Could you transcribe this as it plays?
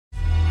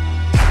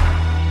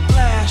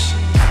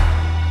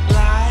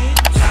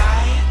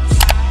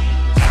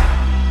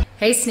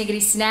Hey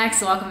Sniggity Snacks,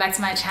 welcome back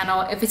to my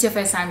channel. If it's your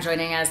first time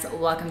joining us,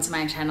 welcome to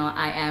my channel.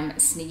 I am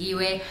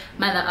Sniggiwe,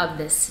 mother of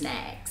the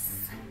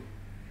snacks.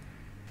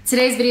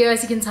 Today's video,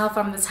 as you can tell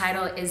from the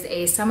title, is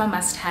a summer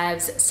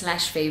must-haves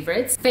 /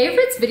 favorites.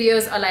 Favorites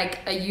videos are like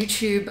a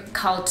YouTube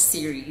cult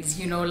series,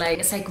 you know, like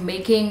it's like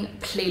making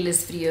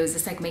playlist videos.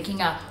 It's like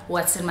making a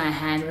what's in my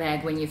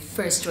handbag when you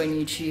first join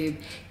YouTube,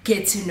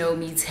 get to know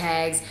me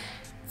tags.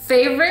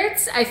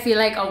 Favorites, I feel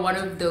like, are one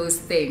of those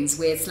things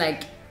where it's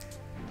like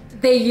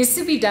they used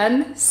to be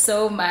done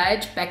so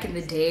much back in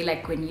the day,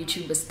 like when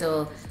YouTube was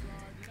still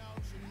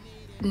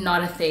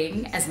not a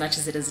thing as much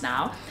as it is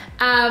now.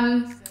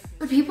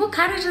 But people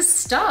kind of just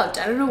stopped.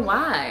 I don't know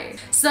why.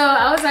 So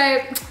I was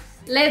like,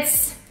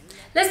 let's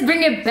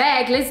bring it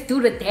back. Let's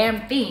do the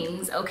damn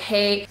things,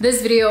 okay?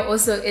 This video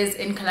also is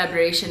in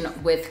collaboration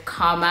with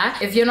Karma.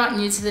 If you're not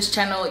new to this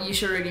channel, you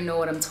should already know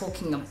what I'm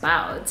talking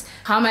about.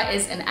 Karma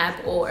is an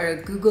app or a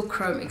Google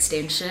Chrome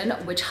extension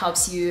which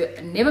helps you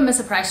never miss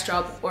a price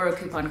drop or a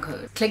coupon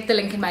code. Click the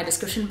link in my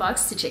description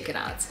box to check it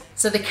out.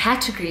 So the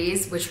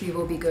categories which we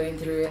will be going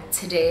through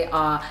today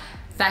are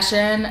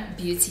fashion,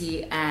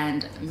 beauty,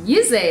 and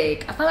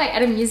music. I feel like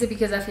adding music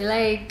because I feel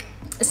like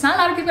it's not a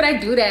lot of people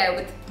that do that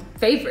with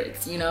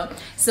favorites, you know.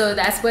 So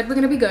that's what we're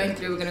gonna be going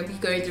through. We're gonna be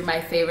going through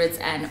my favorites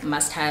and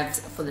must-haves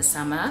for the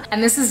summer.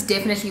 And this is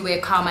definitely where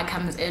Karma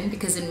comes in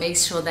because it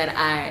makes sure that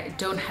I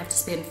don't have to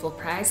spend full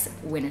price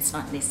when it's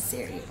not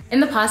necessary. In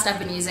the past, I've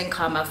been using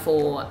Karma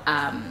for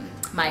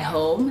my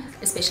home,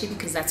 especially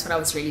because that's what I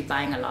was really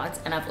buying a lot.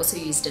 And I've also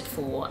used it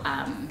for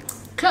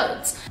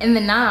clothes. In the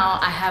now,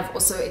 I have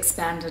also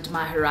expanded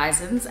my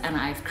horizons and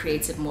I've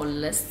created more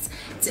lists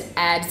to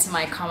add to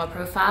my Karma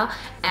profile,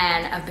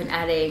 and I've been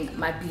adding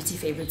my beauty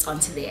favorites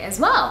onto there as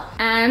well.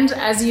 And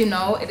as you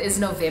know, it is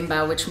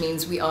November, which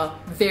means we are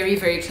very,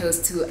 very close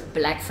to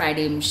Black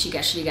Friday,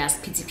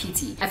 Mshiga Piti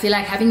Piti. I feel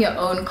like having your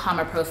own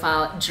Karma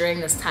profile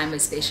during this time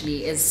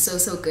especially is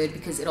so good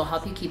because it'll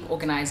help you keep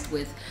organized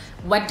with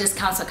what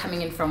discounts are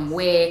coming in from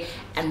where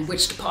and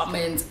which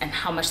departments and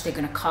how much they're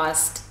gonna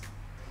cost,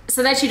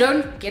 so that you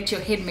don't get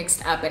your head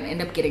mixed up and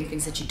end up getting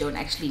things that you don't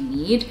actually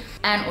need,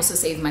 and also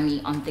save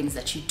money on things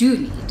that you do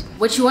need.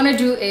 What you want to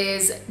do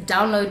is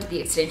download the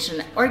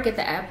extension or get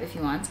the app if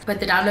you want, but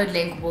the download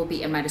link will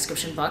be in my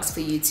description box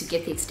for you to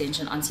get the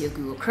extension onto your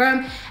Google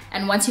Chrome.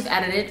 And once you've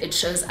added it, it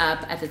shows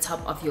up at the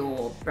top of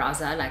your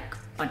browser, like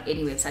on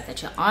any website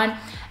that you're on.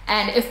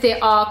 And if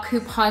there are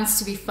coupons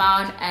to be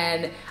found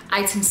and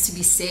items to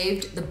be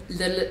saved,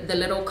 the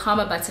little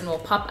Karma button will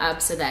pop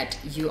up so that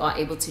you are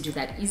able to do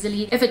that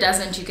easily. If it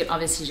doesn't, you can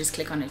obviously just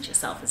click on it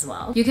yourself as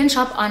well. You can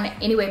shop on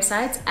any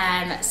website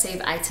and save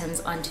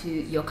items onto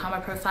your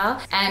Karma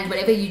profile. And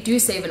whenever you do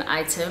save an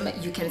item,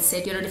 you can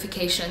set your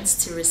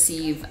notifications to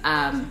receive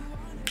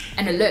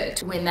an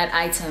alert when that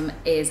item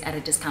is at a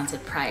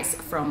discounted price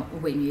from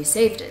when you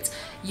saved it.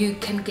 You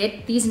can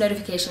get these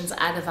notifications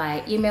either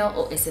via email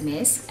or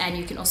SMS, and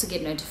you can also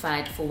get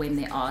notified for when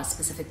there are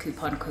specific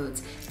coupon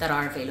codes that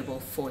are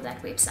available for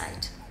that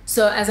website.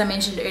 So as I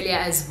mentioned earlier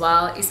as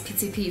well, is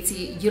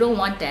piti. You don't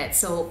want that.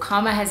 So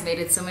Karma has made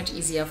it so much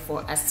easier for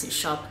us to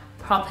shop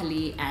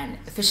properly and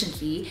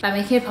efficiently by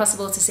making it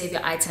possible to save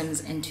your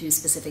items into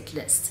specific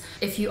lists.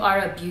 If you are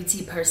a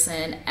beauty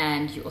person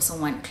and you also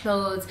want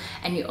clothes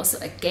and you're also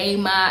a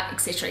gamer,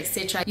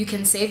 etc., you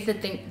can save the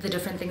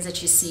different things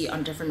that you see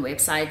on different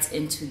websites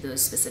into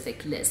those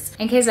specific lists.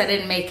 In case I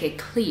didn't make it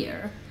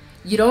clear,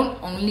 you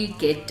don't only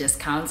get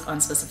discounts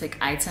on specific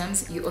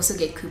items, you also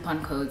get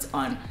coupon codes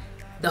on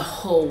the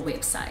whole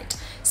website.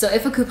 So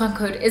if a coupon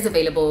code is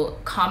available,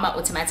 Karma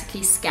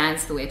automatically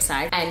scans the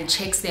website and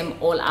checks them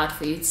all out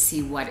for you to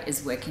see what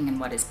is working and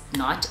what is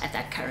not at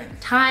that current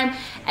time.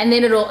 And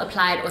then it'll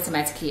apply it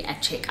automatically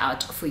at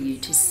checkout for you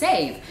to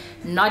save,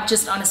 not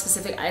just on a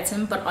specific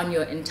item, but on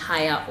your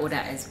entire order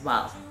as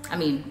well. I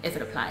mean, if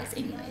it applies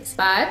anyways.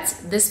 But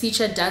this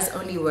feature does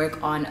only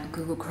work on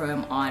Google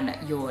Chrome on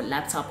your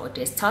laptop or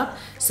desktop,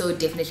 so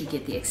definitely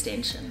get the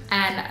extension.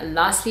 And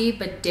lastly,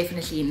 but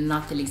definitely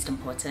not the least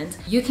important,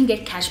 you can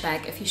get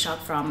cashback if you shop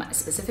from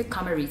specific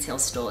Karma retail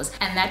stores,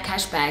 and that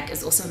cashback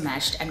is also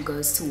matched and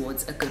goes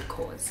towards a good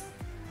cause.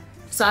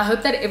 So I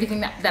hope that everything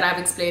that I've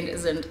explained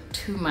isn't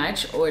too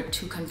much or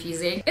too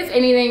confusing. If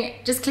anything,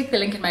 just click the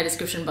link in my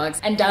description box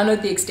and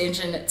download the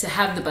extension to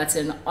have the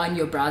button on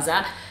your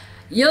browser.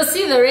 You'll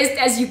see the rest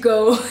as you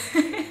go.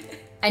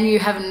 And you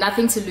have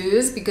nothing to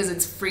lose because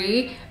it's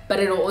free, but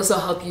it'll also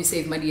help you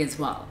save money as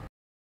well.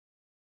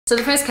 So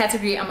the first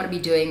category I'm gonna be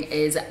doing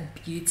is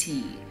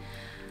beauty.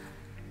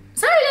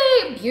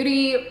 Sorry,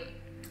 beauty.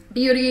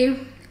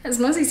 There's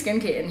mostly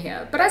skincare in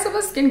here, but I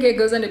suppose skincare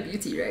goes under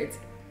beauty, right?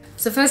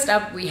 So first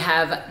up, we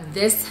have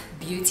this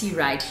beauty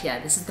right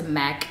here. This is the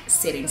MAC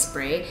setting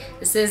spray.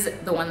 This is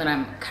the one that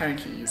I'm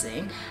currently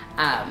using.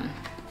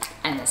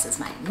 And this is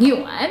my new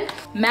one.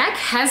 MAC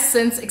has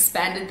since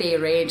expanded their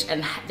range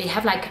and they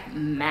have like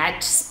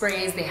matte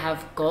sprays, they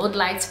have gold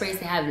light sprays,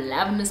 they have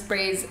lavender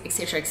sprays,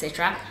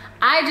 etc.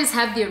 I just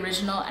have the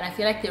original, and I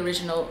feel like the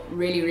original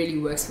really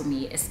works for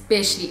me,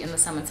 especially in the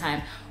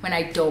summertime when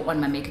I don't want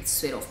my makeup to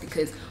sweat off.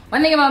 Because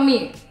one thing about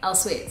me, I'll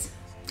sweat.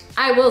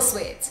 I will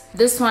sweat.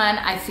 This one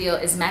I feel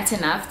is matte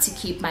enough to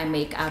keep my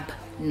makeup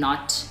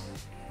not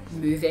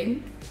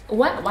moving.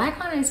 Why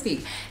can't I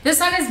speak? This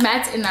one is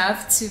matte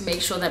enough to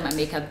make sure that my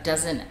makeup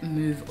doesn't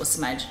move or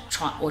smudge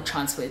or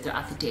transfer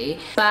throughout the day,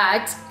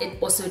 but it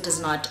also does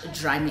not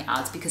dry me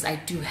out because I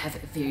do have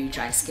very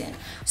dry skin.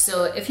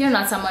 So if you're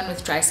not someone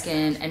with dry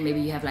skin and maybe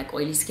you have like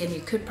oily skin,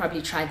 you could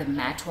probably try the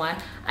matte one.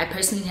 I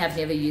personally have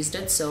never used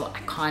it, so I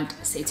can't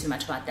say too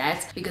much about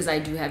that because I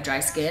do have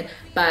dry skin.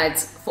 But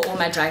for all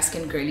my dry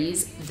skin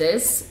girlies,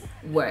 this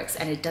works,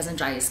 and it doesn't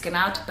dry your skin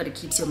out, but it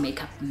keeps your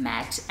makeup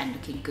matte and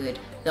looking good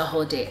the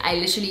whole day. I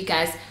literally,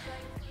 guys,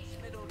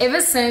 ever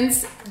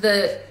since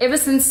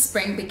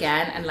spring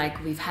began and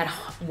like we've had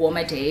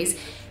warmer days,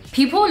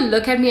 people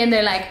look at me and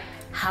they're like,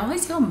 how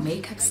is your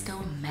makeup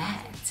still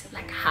matte?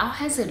 Like, how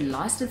has it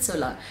lasted so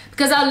long?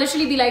 Because I'll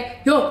literally be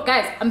like, yo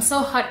guys, I'm so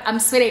hot, I'm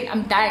sweating,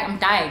 I'm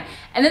dying.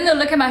 And then they'll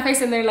look at my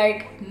face and they're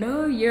like,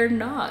 no, you're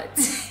not.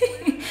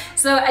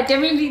 So I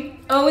definitely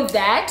owe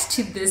that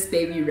to this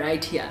baby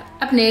right here.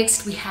 Up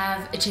next, we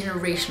have a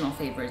generational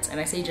favorite. And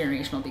I say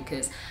generational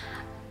because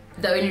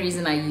the only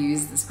reason I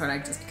use this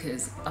product is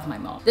because of my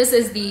mom. This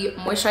is the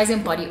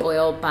Moisturizing Body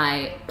Oil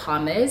by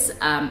FAVS.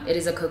 It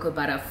is a cocoa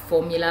butter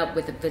formula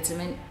with a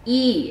vitamin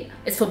E.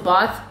 It's for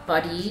bath,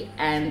 body,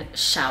 and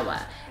shower.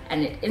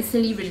 And it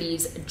instantly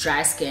relieves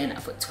dry skin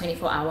for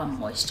 24-hour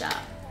moisture,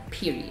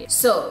 period.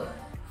 So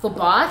for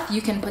bath,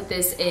 you can put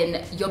this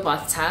in your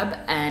bathtub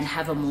and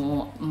have a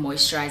more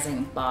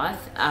moisturizing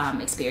bath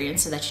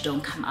experience so that you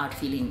don't come out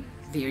feeling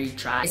very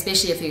dry,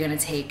 especially if you're gonna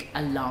take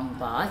a long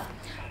bath.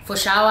 For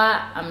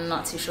shower, I'm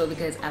not too sure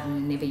because I've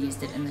never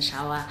used it in the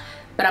shower,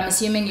 but I'm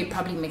assuming you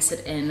probably mix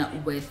it in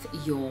with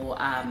your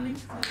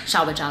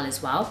shower gel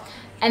as well.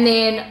 And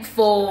then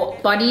for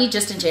body,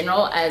 just in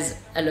general, as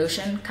a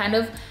lotion kind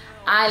of,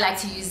 I like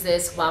to use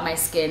this while my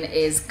skin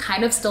is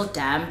kind of still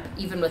damp,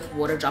 even with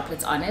water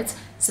droplets on it,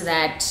 so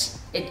that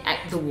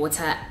the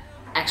water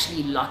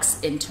actually locks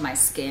into my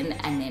skin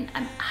and then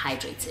I'm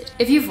hydrated.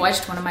 If you've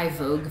watched one of my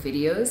Vogue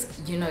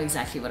videos, you know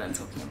exactly what I'm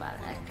talking about,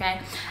 okay?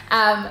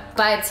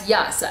 But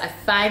yeah, so I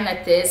find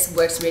that this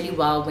works really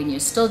well when you're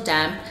still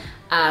damp,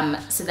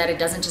 so that it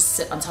doesn't just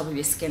sit on top of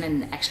your skin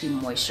and actually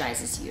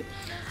moisturizes you.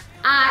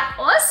 I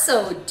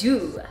also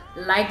do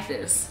like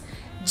this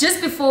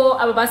just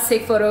before I'm about to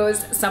take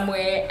photos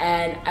somewhere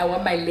and I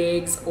want my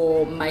legs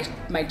or my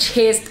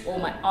chest or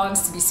my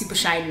arms to be super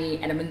shiny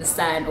and I'm in the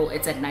sun or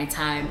it's at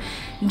nighttime,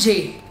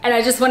 and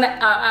I just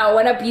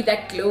wanna be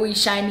that glowy,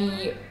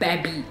 shiny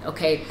baby,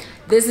 okay?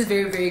 This is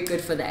very good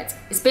for that,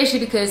 especially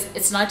because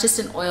it's not just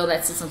an oil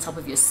that sits on top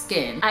of your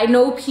skin. I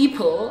know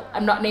people,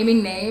 I'm not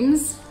naming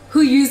names,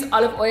 who use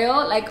olive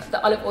oil, like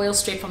the olive oil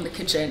straight from the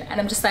kitchen,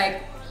 and I'm just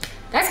like,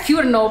 that's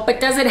cute and all, but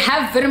does it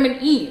have vitamin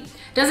E?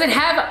 Does it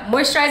have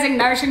moisturizing,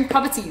 nourishing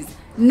properties?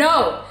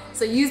 No.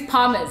 So use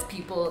Palmer's,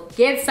 people.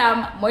 Get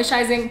some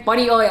moisturizing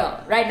body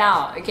oil right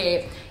now,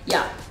 okay?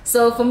 Yeah.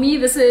 So for me,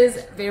 this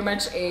is very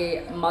much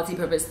a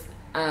multi-purpose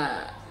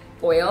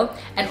oil,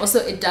 and also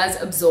it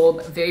does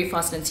absorb very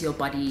fast into your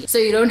body, so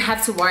you don't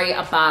have to worry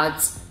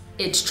about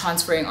it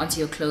transferring onto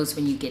your clothes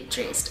when you get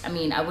dressed. I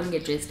mean, I wouldn't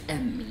get dressed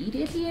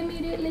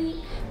immediately,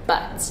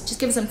 but just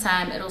give it some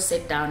time. It'll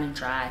sit down and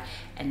dry,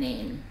 and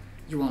then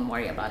you won't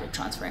worry about it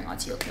transferring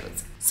onto your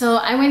clothes. So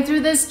I went through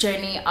this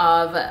journey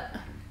of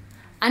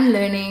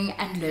unlearning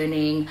and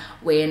learning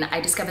when I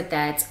discovered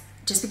that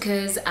just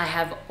because I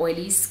have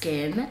oily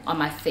skin on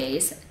my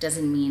face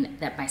doesn't mean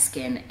that my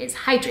skin is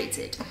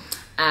hydrated.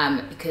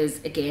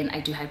 Because again,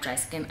 I do have dry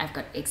skin, I've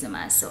got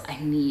eczema, so I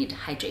need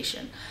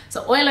hydration.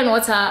 So oil and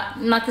water,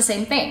 not the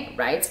same thing,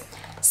 right?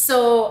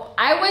 So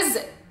I was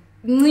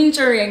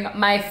monitoring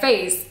my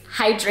face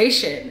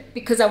hydration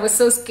because I was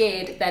so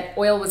scared that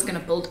oil was gonna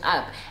build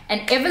up.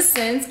 And ever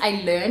since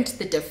I learned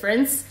the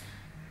difference,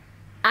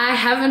 I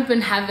haven't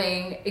been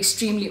having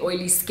extremely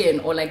oily skin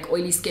or like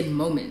oily skin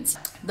moments.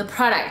 The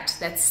product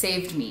that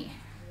saved me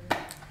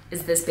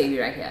is this baby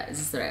right here.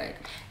 Is this right?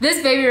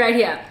 This baby right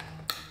here.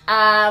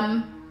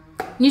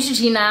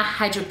 Neutrogena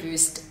Hydro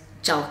Boost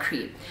Gel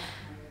Cream.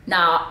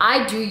 Now,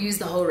 I do use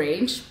the whole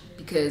range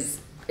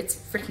because it's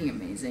freaking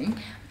amazing.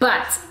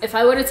 But if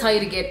I were to tell you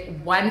to get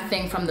one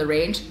thing from the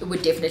range, it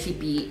would definitely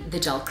be the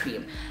gel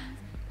cream.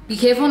 Be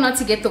careful not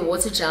to get the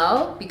water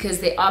gel because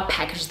they are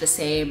packaged the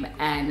same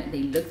and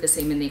they look the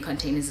same in their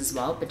containers as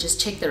well, but just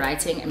check the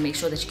writing and make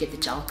sure that you get the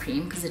gel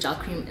cream because the gel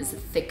cream is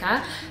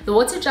thicker. The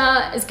water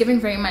gel is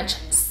giving very much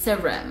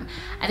serum.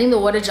 I think the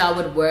water gel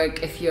would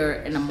work if you're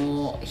in a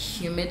more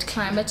humid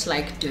climate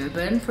like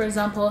Durban, for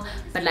example,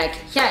 but like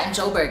here in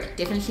Joburg,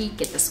 definitely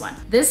get this one.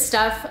 This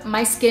stuff,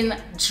 my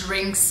skin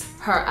drinks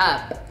her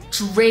up,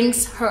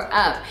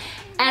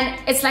 and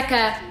it's like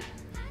a,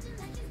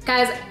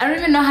 guys, I don't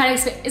even know how to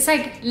explain. It's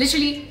like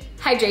literally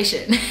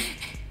hydration.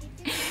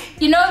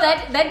 You know,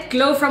 that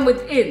glow from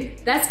within.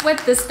 That's what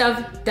this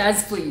stuff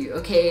does for you,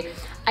 okay?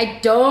 I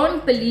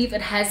don't believe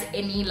it has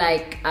any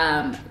like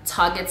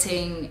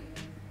targeting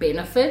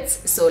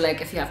benefits. So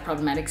like if you have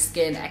problematic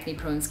skin, acne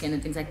prone skin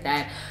and things like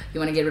that, you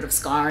want to get rid of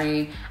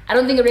scarring, I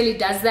don't think it really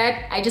does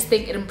that. I just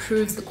think it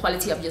improves the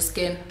quality of your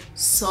skin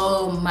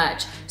so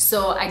much.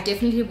 So I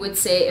definitely would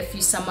say if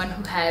you're someone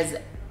who has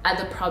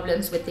other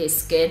problems with their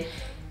skin,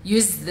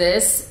 use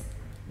this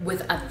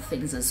with other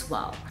things as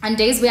well. On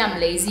days where I'm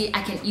lazy,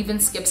 I can even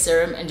skip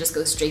serum and just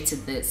go straight to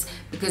this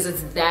because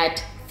it's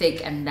that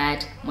thick and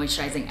that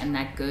moisturizing and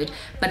that good,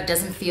 but it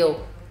doesn't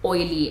feel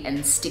oily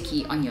and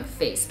sticky on your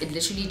face. It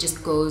literally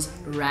just goes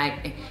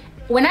right in.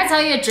 When I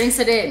tell you it drinks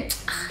it in,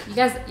 you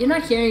guys, you're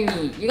not hearing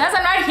me. You guys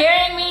are not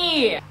hearing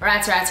me.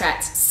 Right.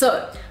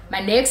 So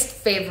my next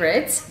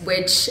favorite,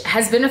 which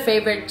has been a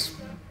favorite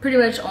pretty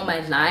much all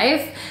my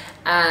life,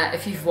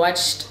 if you've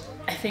watched,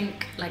 I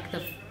think like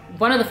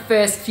one of the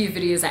first few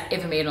videos I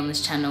ever made on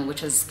this channel,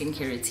 which was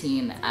skincare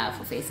routine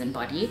for face and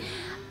body,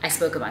 I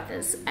spoke about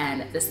this,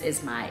 and this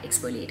is my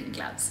exfoliating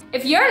gloves.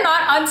 If you're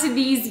not onto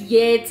these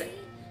yet,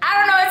 I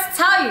don't know what to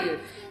tell you.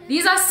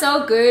 These are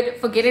so good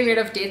for getting rid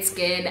of dead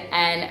skin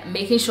and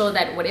making sure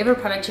that whatever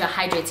product you're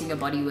hydrating your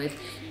body with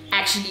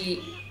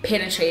actually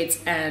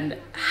penetrates and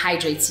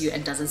hydrates you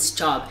and does its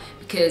job,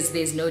 because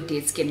there's no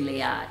dead skin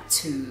layer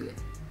to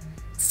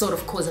sort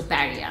of cause a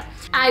barrier.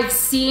 I've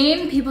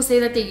seen people say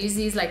that they use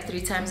these like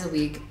 3 times a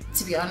week.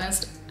 To be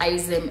honest, I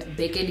use them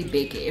big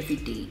every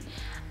day.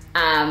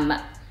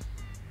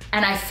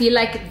 And I feel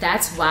like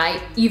that's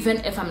why, even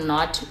if I'm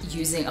not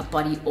using a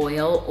body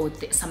oil or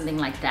something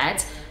like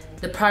that,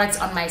 the products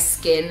on my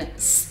skin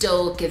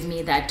still give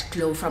me that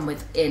glow from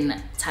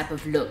within type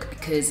of look,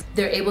 because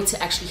they're able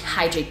to actually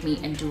hydrate me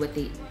and do what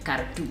they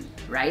gotta do,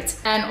 right?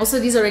 And also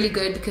these are really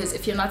good because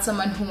if you're not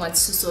someone who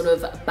wants to sort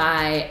of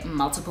buy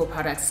multiple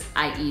products,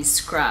 i.e.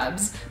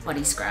 scrubs,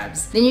 body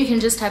scrubs, then you can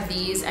just have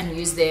these and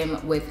use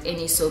them with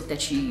any soap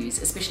that you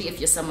use, especially if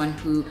you're someone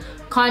who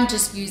can't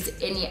just use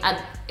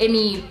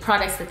any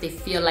products that they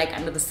feel like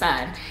under the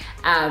sun.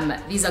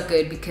 These are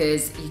good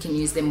because you can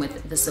use them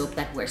with the soap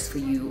that works for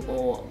you,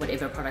 or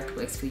whatever product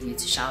works for you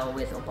to shower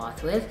with or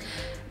bath with,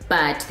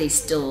 but they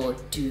still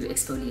do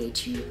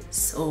exfoliate you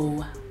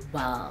so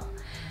well.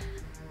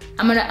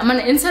 I'm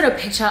gonna insert a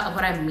picture of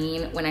what I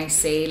mean when I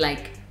say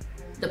like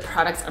the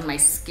products on my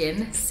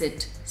skin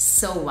sit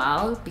so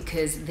well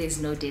because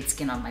there's no dead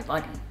skin on my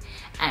body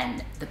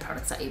and the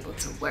products are able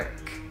to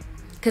work.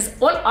 Because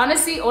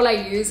honestly, all I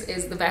use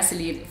is the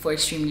Vaseline for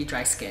extremely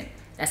dry skin.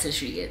 That's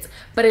literally it.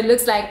 But it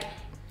looks like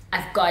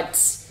I've got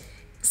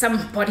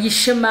some body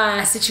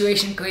shimmer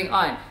situation going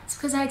on. It's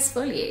because I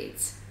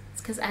exfoliate.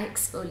 It's because I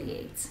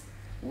exfoliate.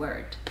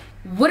 Word.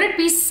 Would it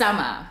be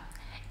summer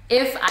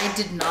if I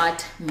did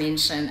not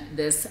mention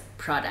this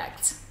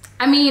product?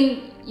 I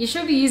mean, you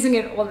should be using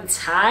it all the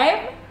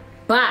time,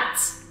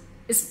 but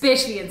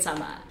especially in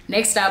summer.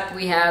 Next up,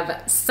 we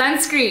have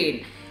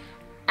sunscreen.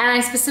 And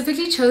I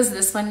specifically chose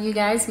this one, you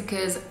guys,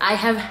 because I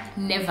have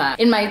never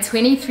in my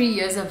 23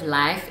 years of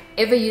life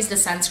ever used a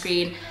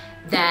sunscreen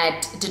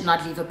that did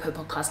not leave a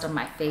purple cast on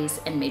my face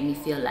and made me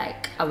feel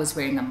like I was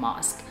wearing a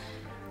mask.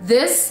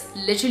 This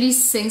literally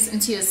sinks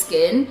into your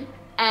skin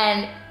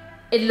and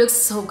it looks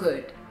so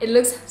good. It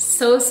looks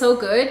so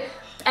good,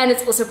 and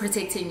it's also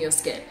protecting your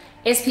skin.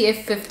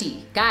 SPF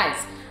 50. Guys,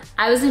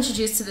 I was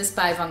introduced to this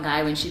by Von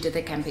Guy when she did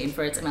the campaign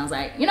for it, and I was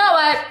like, you know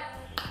what?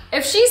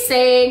 If she's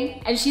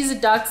saying, and she's a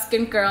dark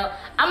skinned girl,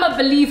 I'ma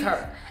believe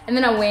her. And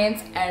then I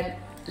went, and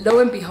lo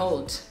and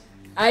behold,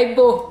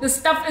 this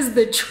stuff is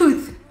the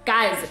truth.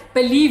 Guys,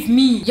 believe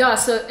me. Yeah,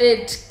 so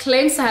it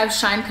claims to have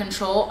shine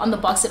control. On the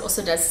box, it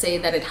also does say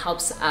that it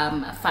helps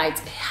fight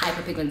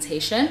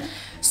hyperpigmentation.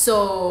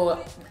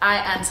 So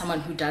I am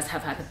someone who does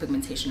have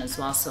hyperpigmentation as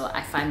well, so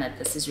I find that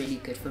this is really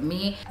good for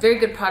me. Very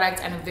good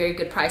product and a very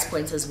good price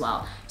point as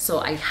well. So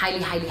I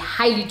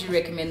highly do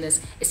recommend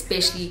this,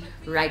 especially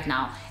right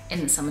now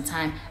in the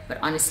summertime. But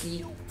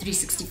honestly,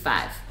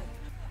 365,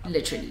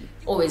 literally.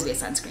 Always wear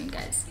sunscreen,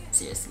 guys,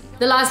 seriously.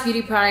 The last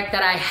beauty product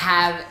that I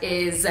have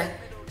is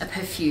a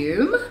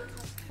perfume,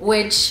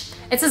 which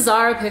it's a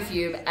Zara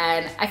perfume,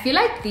 and I feel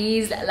like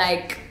these,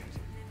 like,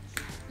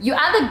 you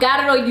either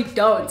got it or you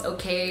don't,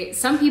 okay?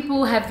 Some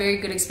people have very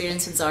good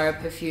experience with Zara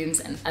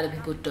perfumes and other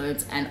people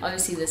don't, and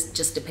obviously this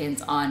just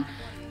depends on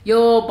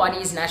your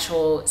body's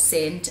natural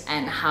scent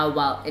and how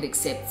well it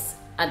accepts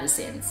other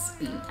scents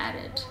being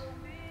added,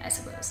 I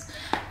suppose.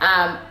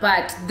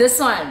 But this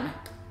one,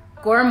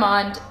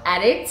 Gourmand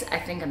Addict, I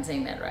think I'm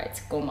saying that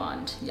right,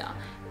 Gourmand, yeah.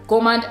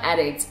 Gourmand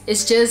Addict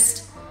is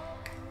just,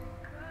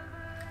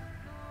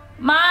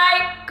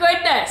 my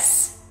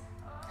goodness.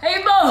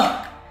 Hey,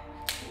 Bo.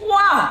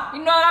 Wow,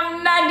 you know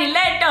I'm not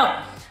delayed.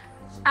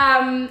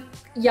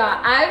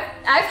 Yeah,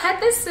 I've had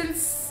this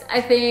since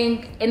I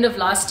think end of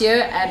last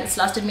year, and it's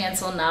lasted me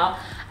until now.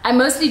 I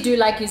mostly do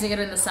like using it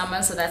in the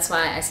summer, so that's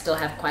why I still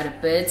have quite a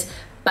bit.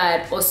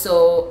 But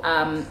also,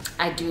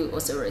 I do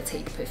also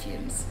rotate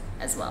perfumes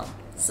as well.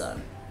 So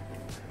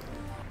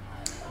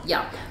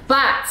yeah,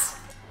 but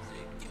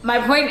my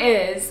point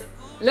is,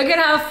 look at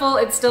how full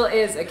it still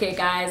is, okay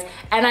guys?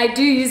 And I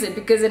do use it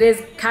because it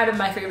is kind of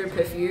my favorite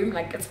perfume.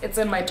 Like it's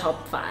in my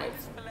top 5,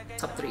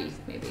 top 3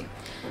 maybe.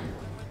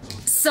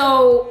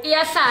 So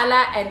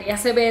iyahlala and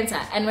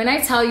iyasebenza. And when I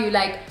tell you,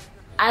 like,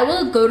 I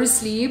will go to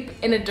sleep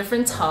in a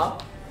different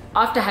top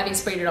after having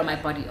sprayed it on my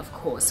body, of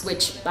course,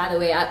 which, by the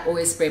way, I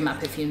always spray my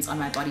perfumes on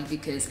my body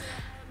because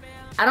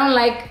I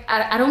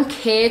don't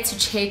care to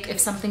check if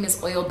something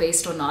is oil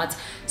based or not.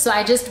 So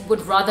I just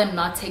would rather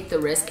not take the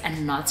risk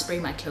and not spray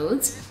my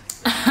clothes.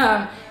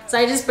 So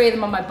I just spray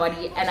them on my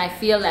body, and I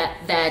feel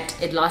that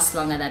it lasts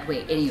longer that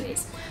way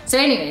anyways. So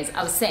anyways,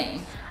 I was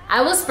saying,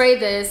 I will spray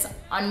this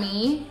on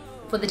me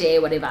for the day,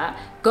 whatever,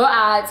 go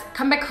out,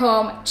 come back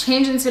home,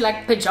 change into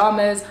like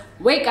pajamas,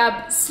 wake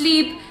up,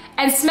 sleep,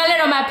 and smell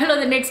it on my pillow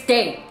the next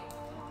day.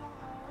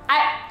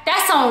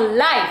 That's on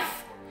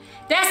life.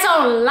 That's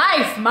on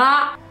life,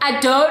 ma. I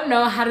don't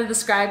know how to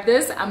describe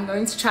this. I'm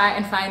going to try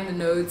and find the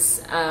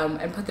notes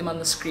and put them on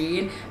the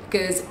screen,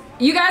 because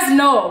you guys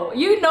know,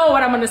 you know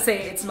what I'm gonna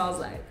say it smells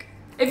like.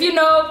 If you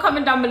know,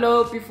 comment down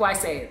below before I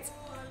say it.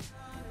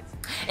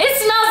 It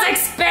smells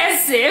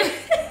expensive.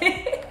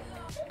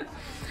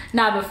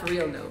 Nah, but for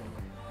real though.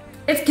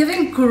 It's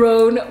giving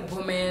grown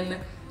woman.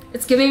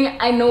 It's giving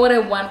I know what I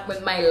want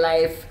with my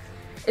life.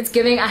 It's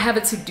giving I have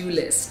a to-do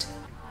list.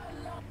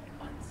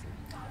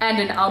 And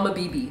an Alma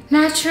BB.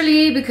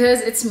 Naturally,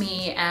 because it's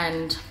me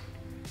and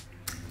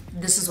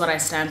this is what I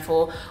stand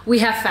for, we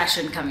have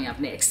fashion coming up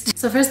next.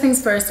 So first things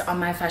first, on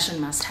my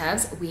fashion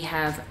must-haves, we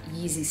have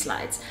Yeezy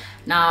slides.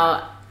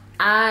 Now,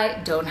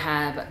 I don't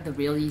have the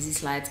real Yeezy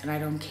slides, and I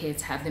don't care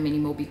to have them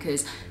anymore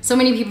because so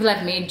many people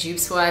have made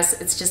dupes for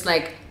us. It's just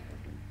like,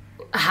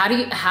 how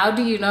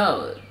do you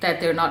know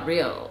that they're not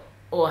real?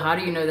 Or how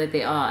do you know that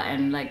they are?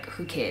 And like,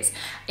 who cares?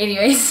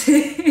 Anyways,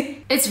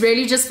 it's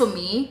really just for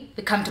me,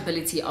 the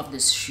comfortability of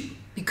this shoe,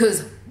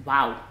 because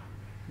wow,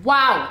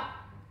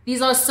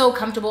 these are so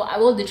comfortable. I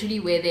will literally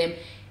wear them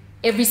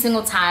every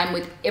single time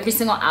with every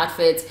single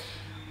outfit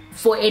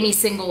for any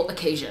single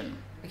occasion.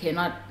 Okay,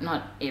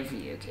 not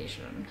every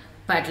occasion,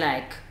 but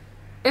like,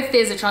 if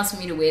there's a chance for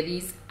me to wear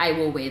these, I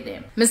will wear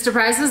them. Mr.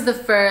 Price is the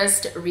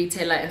first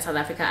retailer in South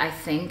Africa, I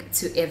think,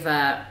 to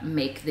ever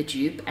make the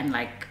dupe and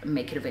like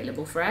make it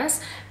available for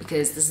us,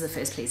 because this is the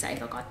first place I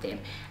ever got them.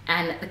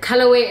 And the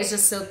colorway is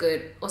just so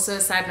good. Also, a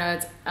side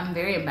note, I'm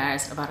very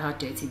embarrassed about how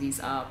dirty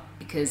these are,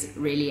 because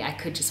really I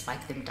could just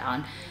wipe them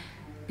down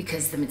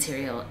because the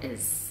material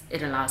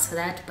it allows for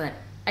that, but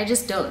I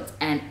just don't.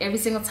 And every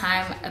single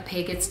time a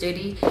pair gets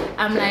dirty,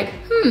 I'm like,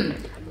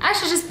 I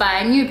should just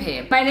buy a new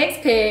pair. My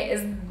next pair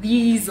is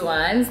these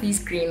ones,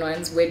 these green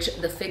ones, which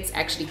the Fix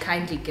actually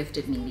kindly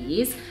gifted me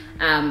these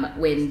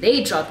when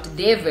they dropped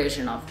their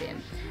version of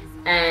them.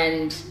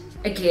 And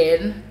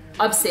again,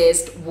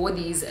 obsessed, wore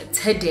these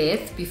to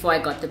death before I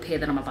got the pair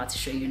that I'm about to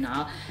show you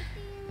now.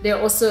 They're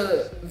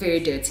also very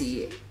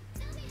dirty.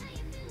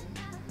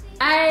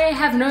 I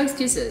have no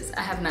excuses,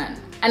 I have none.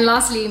 And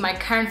lastly, my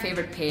current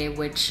favorite pair,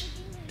 which,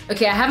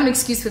 okay, I have an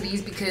excuse for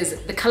these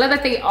because the color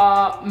that they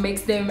are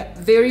makes them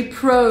very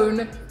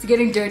prone to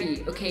getting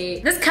dirty,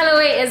 okay? This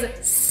colorway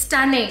is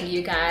stunning,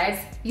 you guys.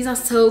 These are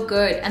so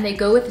good, and they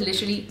go with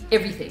literally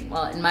everything.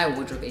 Well, in my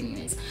wardrobe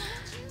anyways.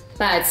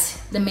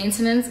 But the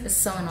maintenance is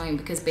so annoying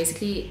because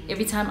basically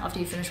every time after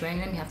you finish wearing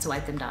them, you have to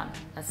wipe them down.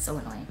 That's so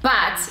annoying.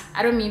 But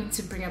I don't mean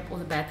to bring up all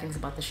the bad things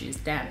about the shoes,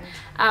 damn.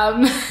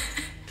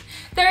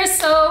 They're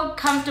so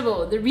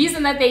comfortable. The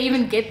reason that they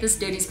even get this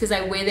dirty is because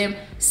I wear them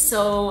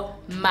so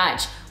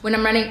much. When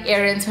I'm running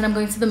errands, when I'm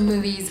going to the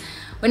movies,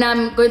 when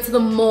I'm going to the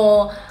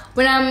mall,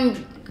 when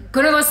I'm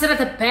gonna go sit at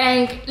the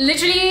bank.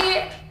 Literally,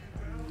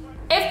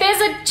 if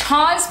there's a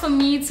chance for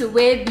me to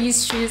wear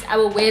these shoes, I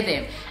will wear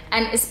them.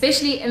 And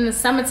especially in the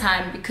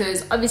summertime,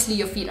 because obviously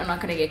your feet are not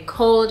gonna get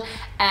cold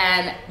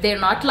and they're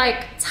not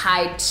like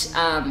tight,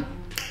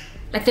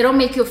 like they don't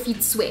make your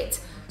feet sweat.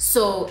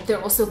 So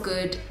they're also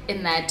good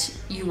in that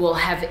you will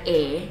have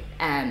air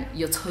and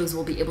your toes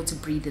will be able to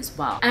breathe as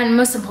well. And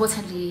most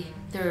importantly,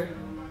 they're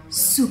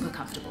super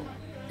comfortable.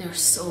 They're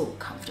so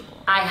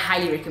comfortable. I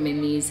highly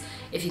recommend these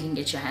if you can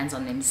get your hands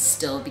on them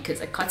still,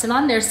 because at Cotton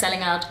On, they're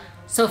selling out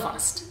so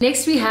fast.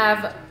 Next we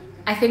have,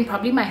 I think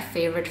probably my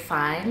favorite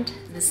find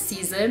this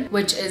season,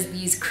 which is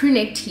these crew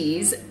neck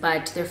tees,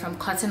 but they're from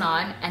Cotton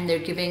On and they're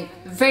giving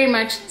very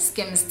much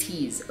Skims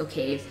tees,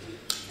 okay?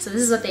 So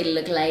this is what they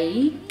look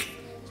like.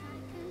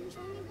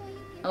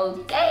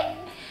 Okay,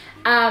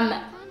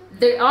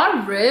 they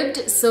are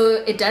ribbed,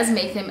 so it does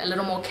make them a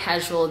little more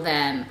casual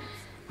than,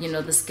 you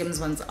know, the Skims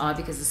ones are,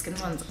 because the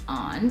Skims ones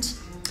aren't.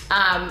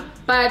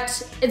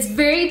 But it's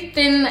very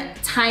thin,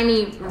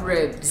 tiny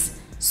ribs.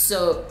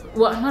 So,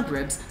 well, not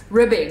ribs,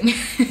 ribbing.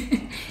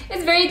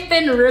 It's very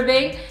thin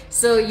ribbing,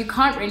 so you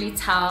can't really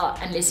tell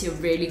unless you're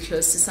really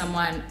close to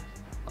someone,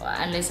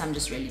 unless I'm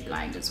just really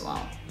blind as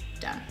well.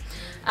 Done.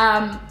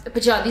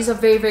 But yeah, these are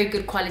very, very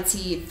good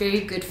quality,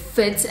 very good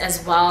fit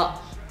as well.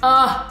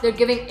 Oh, they're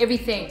giving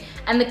everything.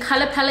 And the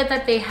color palette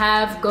that they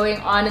have going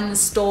on in the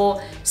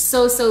store,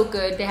 so, so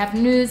good. They have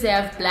nudes, they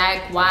have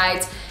black,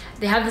 white.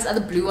 They have this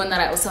other blue one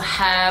that I also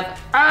have.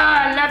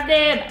 Ah, I love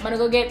them. I'm gonna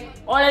go get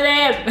all of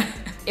them.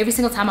 every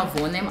single time I've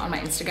worn them on my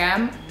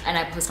Instagram and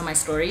I post on my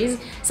stories,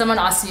 someone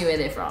asks me where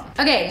they're from.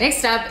 Okay,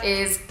 next up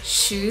is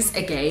shoes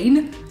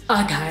again.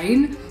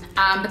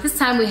 But this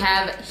time we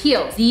have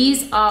heels.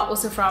 These are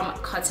also from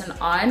Cotton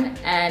On,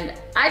 and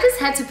I just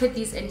had to put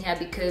these in here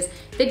because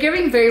they're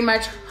giving very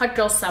much hot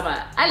girl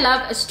summer. I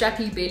love a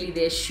strappy barely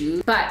there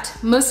shoe, but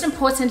most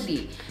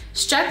importantly,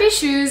 strappy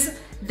shoes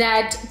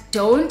that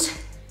don't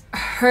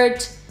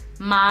hurt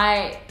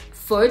my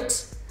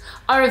foot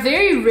are a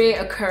very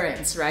rare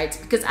occurrence, right?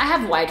 Because I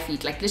have wide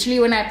feet. Like literally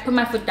when I put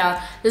my foot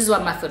down, this is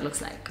what my foot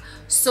looks like.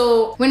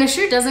 So when a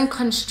shoe doesn't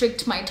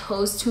constrict my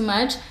toes too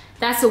much,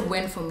 that's a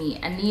win for me,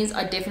 and these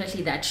are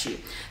definitely that shoe.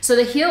 So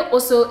the heel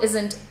also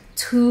isn't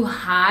too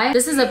high.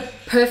 This is a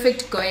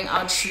perfect going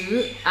out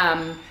shoe.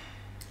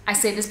 I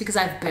say this because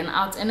I've been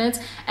out in it,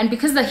 and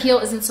because the heel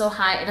isn't so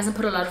high, it doesn't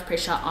put a lot of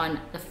pressure on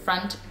the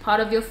front part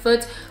of your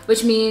foot,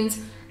 which means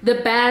the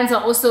bands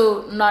are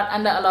also not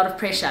under a lot of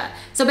pressure.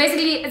 So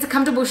basically it's a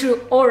comfortable shoe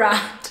all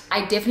right.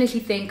 I definitely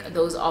think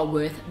those are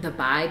worth the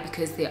buy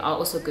because they are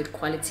also good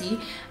quality.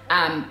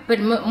 But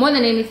more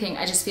than anything,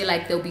 I just feel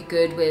like they'll be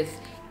good with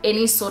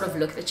any sort of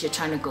look that you're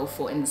trying to go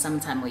for in the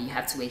summertime where you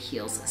have to wear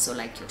heels. So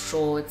like your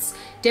shorts,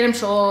 denim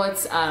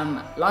shorts,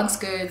 long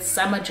skirts,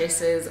 summer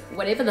dresses,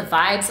 whatever the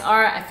vibes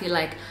are, I feel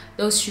like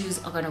those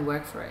shoes are gonna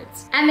work for it.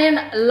 And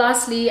then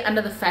lastly,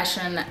 under the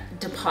fashion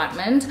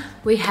department,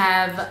 we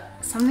have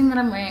something that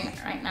I'm wearing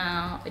right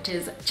now, which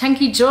is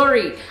chunky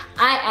jewelry.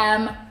 I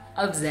am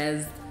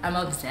obsessed. I'm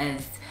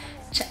obsessed.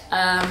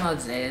 I'm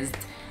obsessed.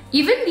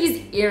 Even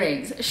these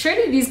earrings,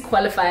 surely these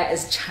qualify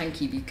as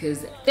chunky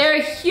because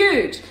they're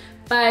huge.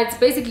 But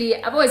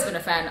basically, I've always been a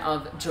fan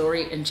of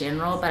jewelry in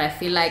general, but I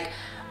feel like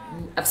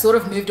I've sort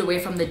of moved away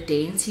from the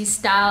dainty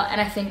style, and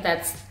I think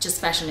that's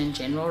just fashion in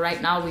general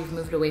right now. We've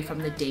moved away from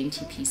the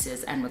dainty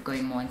pieces and we're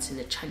going more into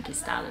the chunky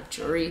style of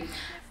jewelry,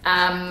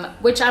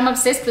 which I'm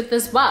obsessed with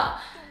as well.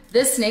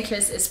 This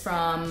necklace is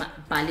from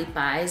Bali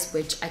Buys,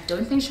 which I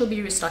don't think she'll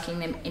be restocking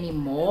them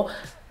anymore,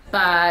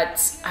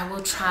 but I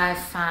will try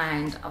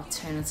find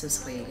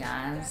alternatives for you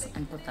guys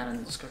and put that in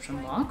the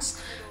description box.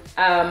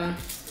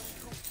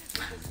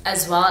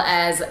 As well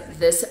as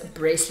this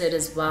bracelet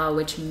as well,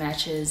 which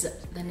matches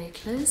the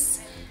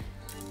necklace.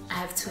 I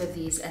have two of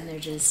these and they're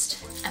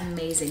just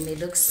amazing. They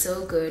look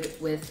so good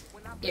with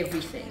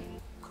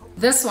everything.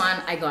 This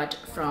one I got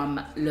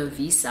from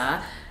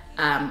Lovisa,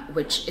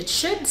 which it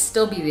should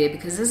still be there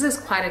because this is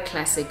quite a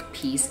classic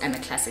piece and a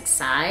classic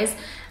size.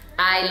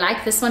 I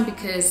like this one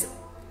because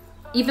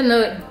even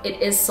though it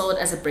is sold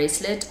as a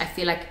bracelet, I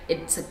feel like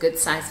it's a good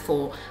size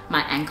for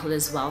my ankle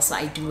as well. So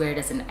I do wear it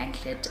as an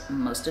anklet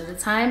most of the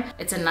time.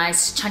 It's a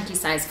nice chunky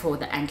size for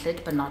the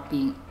anklet, but not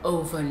being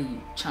overly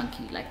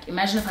chunky. Like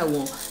imagine if I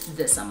wore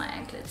this on my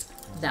anklet.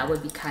 That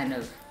would be kind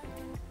of,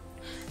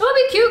 it would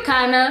be cute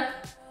kinda.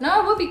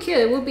 No, it would be cute,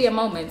 it would be a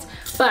moment.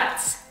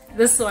 But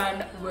this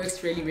one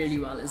works really, really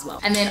well as well.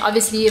 And then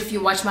obviously if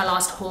you watch my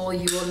last haul,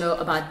 you will know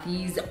about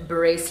these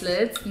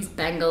bracelets, these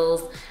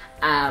bangles.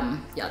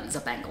 Yeah, these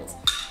are bangles.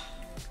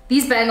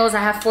 These bangles,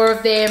 I have 4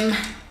 of them.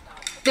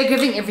 They're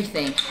giving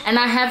everything. And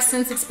I have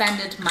since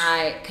expanded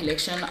my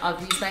collection of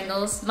these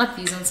bangles. Not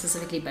these ones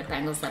specifically, but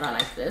bangles that are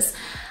like this.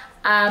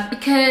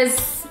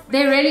 Because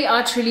they really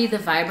are truly the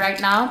vibe right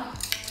now.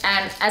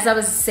 And as I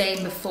was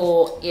saying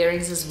before,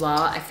 earrings as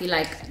well. I feel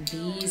like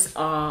these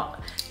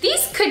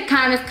could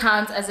kind of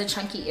count as a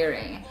chunky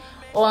earring.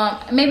 Or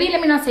maybe let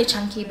me not say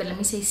chunky, but let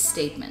me say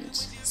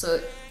statement. So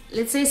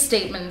let's say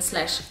statement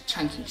 /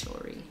 chunky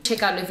jewelry.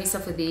 Check out Lovisa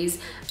for these,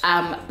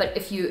 but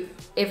if you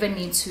ever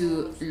need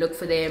to look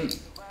for them,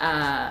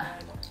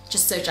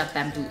 just search up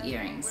bamboo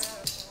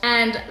earrings.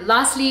 And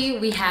lastly,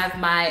 we have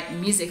my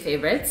music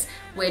favorites,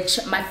 which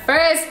my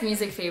first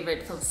music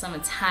favorite for the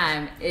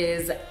summertime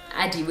is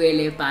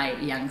Adiwele by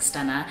Young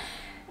Stunner.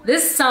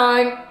 This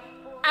song,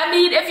 I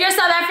mean, if you're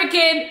South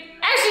African,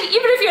 actually,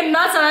 even if you're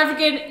not South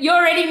African, you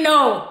already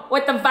know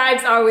what the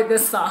vibes are with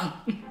this song.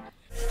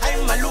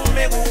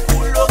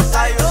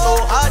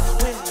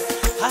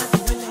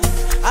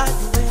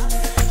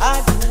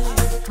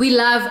 We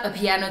love a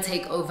piano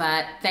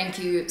takeover. Thank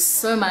you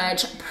so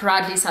much.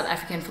 Proudly South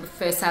African for the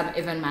first time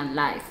ever in my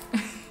life.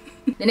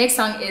 The next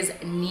song is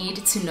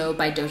Need to Know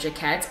by Doja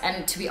Cat,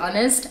 and to be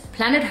honest,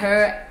 Planet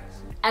Her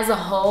as a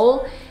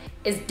whole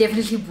is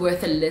definitely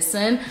worth a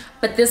listen,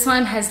 but this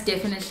one has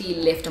definitely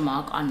left a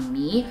mark on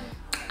me.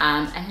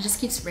 And it just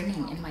keeps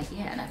ringing in my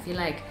ear, and I feel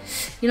like,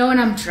 you know, when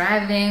I'm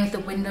driving with the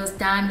windows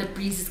down, the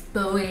breeze is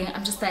blowing,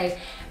 I'm just like,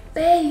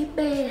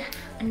 baby,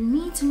 I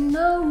need to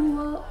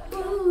know.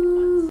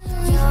 Ooh.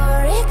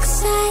 You're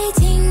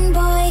exciting,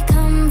 boy,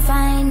 come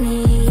find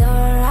me. Your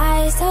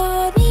eyes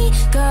told me,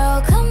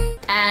 girl, come.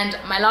 And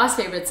my last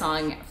favorite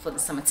song for the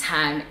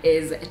summertime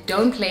is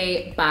Don't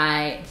Play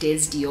by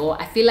Des Dior.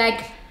 I feel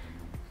like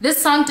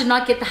this song did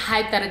not get the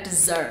hype that it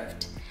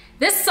deserved.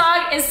 This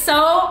song is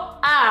so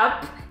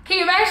up. Can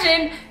you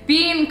imagine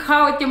being in the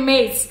car with your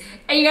mates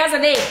and you guys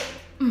are there?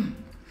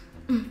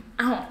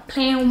 I don't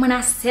plan when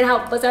I said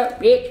I was a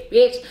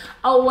rich.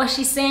 Oh, what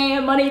she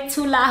saying? Money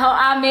too loud,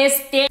 I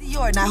missed it.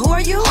 Now who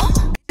are you?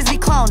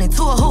 cloning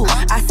to a who?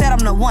 I said I'm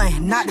the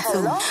one, not the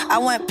two. I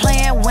wasn't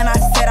playing when I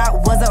said I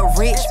was a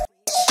rich.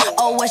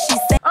 Oh, what she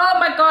said. Oh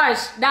my gosh,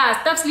 nah,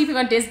 stop sleeping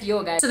on this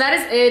yoga. So that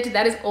is it.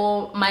 That is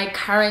all my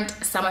current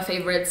summer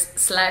favorites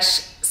slash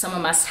summer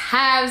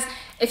must-haves.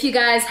 If you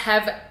guys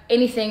have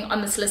anything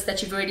on this list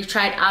that you've already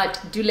tried out,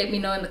 do let me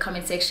know in the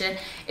comment section.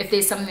 If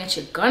there's something that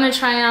you're gonna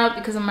try out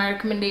because of my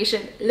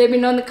recommendation, let me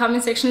know in the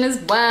comment section as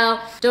well.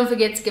 Don't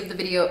forget to give the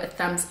video a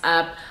thumbs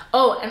up.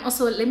 Oh, and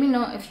also let me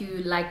know if you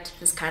liked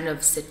this kind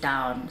of sit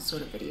down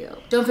sort of video.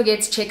 Don't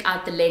forget to check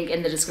out the link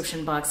in the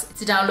description box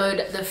to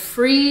download the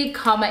free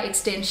comma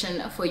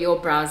extension for your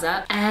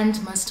browser.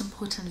 And most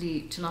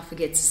importantly, do not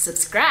forget to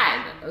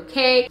subscribe,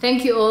 okay?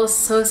 Thank you all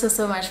so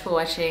much for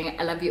watching.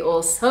 I love you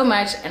all so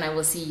much, and I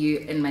will see you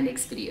in my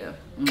next video.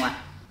 Mwah.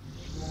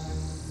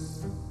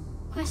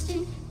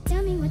 Question,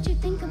 tell me what you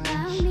think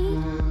about me.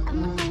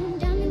 I'm my own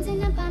diamonds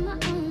and I buy my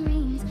own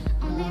rings.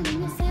 Only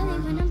ring